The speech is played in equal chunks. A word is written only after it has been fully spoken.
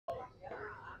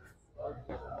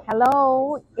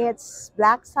Hello, it's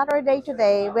Black Saturday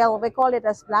today. Well, we call it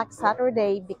as Black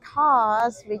Saturday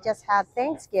because we just had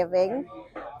Thanksgiving.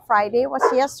 Friday was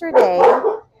yesterday,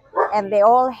 and they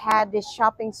all had this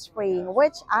shopping spree,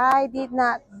 which I did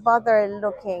not bother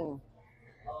looking.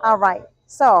 All right,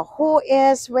 so who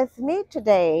is with me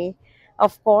today?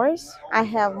 Of course, I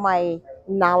have my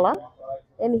Nala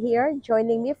in here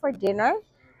joining me for dinner,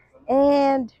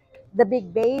 and the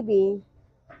big baby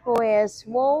who is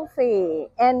Wolfie.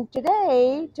 And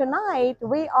tonight,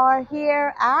 we are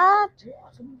here at.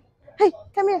 Hey,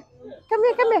 come here. Come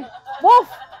here, come here. Wolf,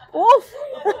 Wolf.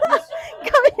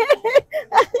 Come here.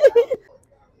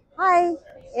 Hi,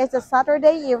 it's a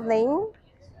Saturday evening.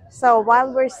 So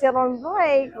while we're still on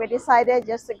break, we decided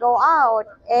just to go out.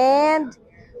 And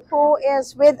who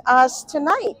is with us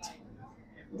tonight?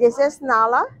 This is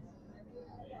Nala.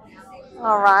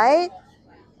 All right.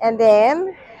 And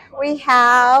then we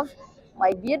have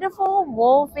my beautiful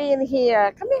Wolfie in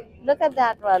here. Come here, look at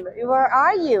that one. Where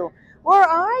are you? Where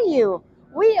are you?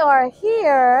 We are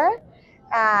here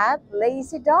at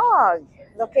Lazy Dog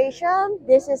location.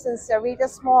 This is in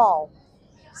Cerritos Mall.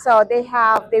 So they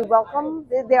welcome,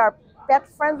 they are pet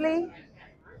friendly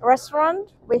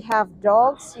restaurant. We have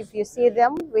dogs. If you see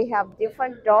them, we have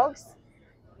different dogs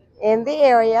in the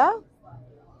area.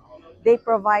 They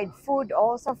provide food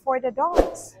also for the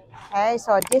dogs. Okay,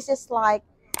 so this is like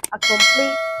a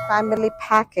complete family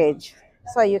package.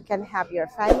 So you can have your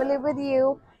family with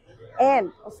you.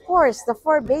 And of course, the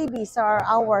four babies are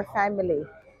our family.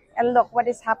 And look what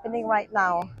is happening right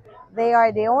now. They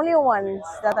are the only ones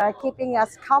that are keeping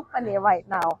us company right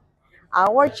now.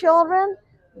 Our children,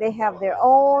 they have their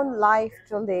own life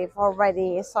to live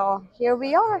already. So here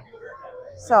we are.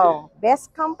 So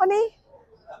best company,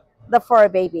 the four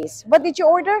babies. What did you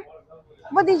order?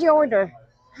 What did you order?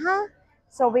 Huh?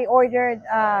 So we ordered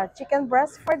chicken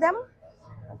breast for them.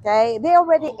 Okay, they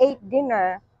already ate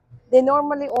dinner. They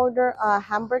normally order a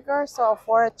hamburger, so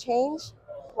for a change,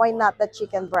 why not the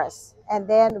chicken breast? And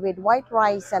then with white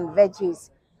rice and veggies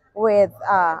with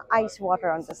ice water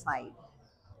on the side.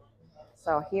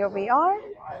 So here we are.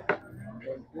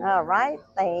 All right,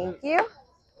 thank you.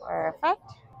 Perfect.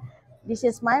 This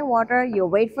is my water. You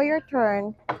wait for your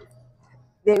turn.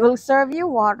 They will serve you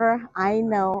water. I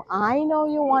know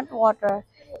you want water.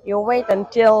 You wait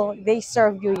until they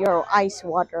serve you your ice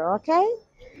water, okay?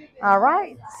 All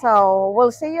right. So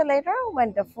we'll see you later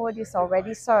when the food is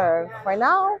already served. For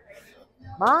now,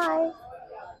 bye.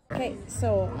 Okay,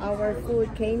 so our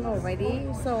food came already.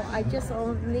 So I just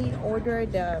only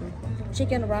ordered the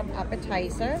chicken wrap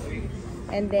appetizer.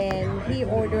 And then he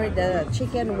ordered the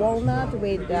chicken walnut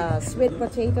with sweet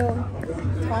potato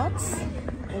tots.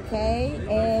 Okay,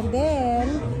 and then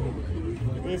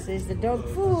this is the dog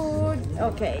food.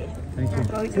 Okay, Thank you. I'm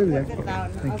going to put it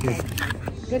down. Thank Okay,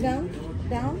 go down,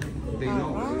 down.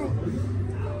 All right,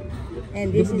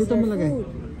 and this is the food.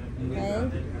 Okay,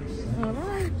 all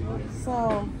right.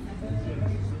 So,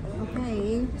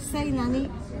 okay, say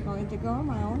Nani, we're going to go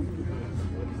around.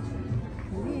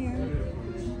 Come here.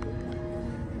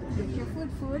 Get your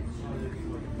food.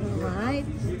 All right.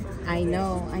 I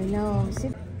know.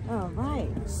 Sit. All right.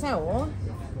 So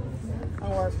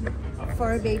our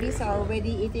four babies are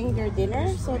already eating their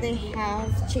dinner. So they have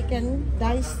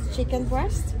diced chicken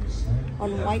breast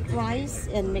on white rice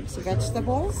and mixed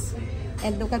vegetables.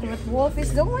 And look at what Wolf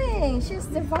is doing. She's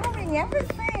devouring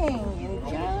everything in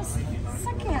just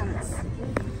seconds.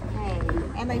 Okay.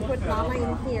 And I put Nala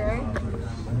in here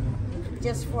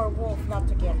just for Wolf not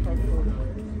to get her food.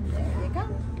 There you go.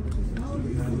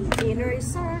 Dinner is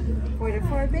served for the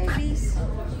four babies.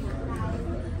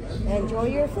 Enjoy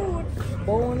your food.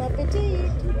 Bon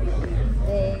appetit.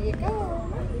 There you go.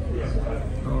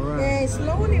 All right. Okay,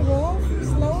 slowly, Wolf.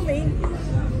 Slowly.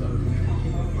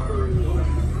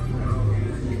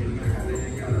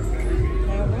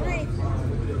 All right.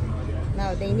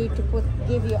 Now they need to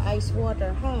give you ice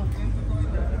water, huh?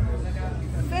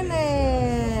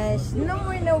 Finish.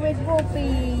 No with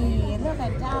Wolfie. Look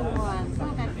at that one.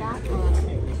 Look at that one.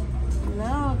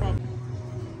 Look at.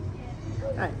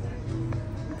 All right.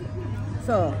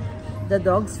 So the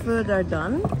dog's food are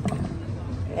done.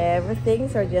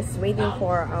 Everything's are just waiting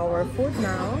for our food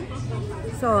now.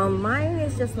 So mine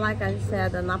is just like I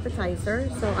said, an appetizer.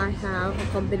 So I have a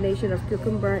combination of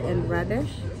cucumber and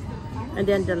radish, and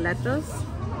then the lettuce,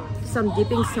 some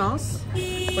dipping sauce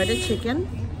for the chicken.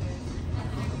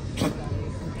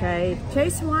 Okay,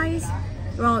 taste wise,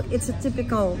 well, it's a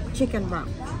typical chicken wrap.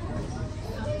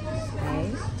 Okay,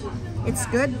 it's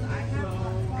good.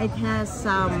 It has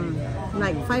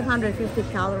like 550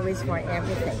 calories for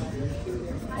everything.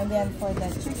 And then for the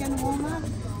chicken walnut,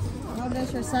 how does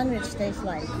does your sandwich taste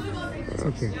like? It's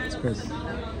okay. It's good.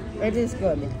 It is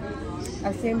good.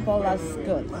 As simple as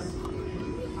good.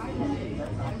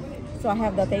 So I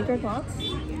have the tater tots.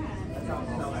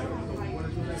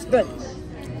 It's good.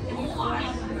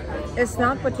 It's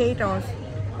not potatoes.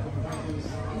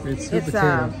 It's sweet It's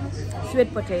potato.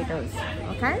 sweet potatoes.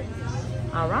 Okay?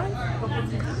 Alright.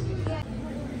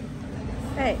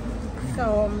 Hey,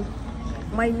 so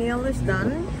my meal is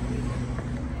done.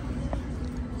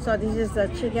 So this is the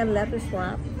chicken lettuce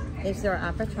wrap. It's their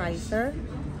appetizer.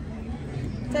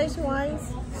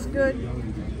 Taste-wise, it's good.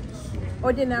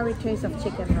 Ordinary taste of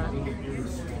chicken wrap.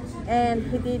 And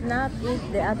he did not eat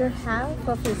the other half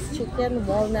of his chicken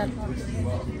walnut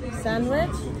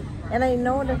sandwich. And I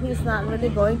know that he's not really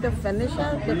going to finish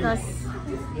it because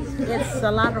it's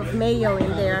a lot of mayo in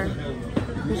there.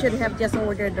 You should have just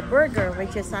ordered the burger,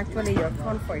 which is actually your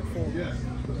comfort food.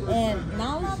 And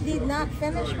Nala did not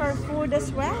finish her food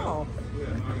as well.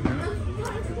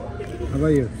 How about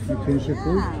you? You finish your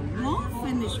food? Yeah, Mom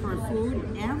finished her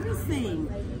food, everything.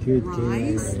 Good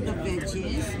Rice, kid. the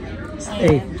veggies,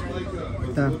 Hey.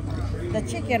 and the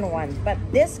chicken one. But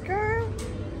this girl,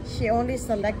 she only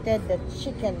selected the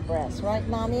chicken breast. Right,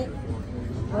 Nani?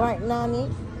 Right, Nani?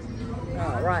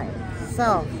 All right.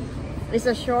 So, it's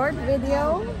a short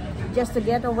video just to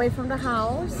get away from the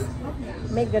house,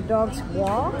 make the dogs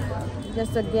walk,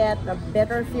 just to get a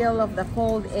better feel of the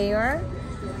cold air.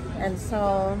 And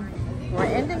so, we're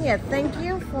ending it. Thank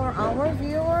you for our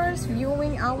viewers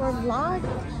viewing our vlog.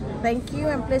 Thank you,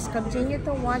 and please continue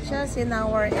to watch us in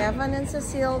our Evan and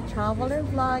Cecile Travel and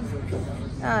Vlog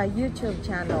YouTube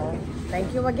channel.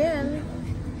 Thank you again.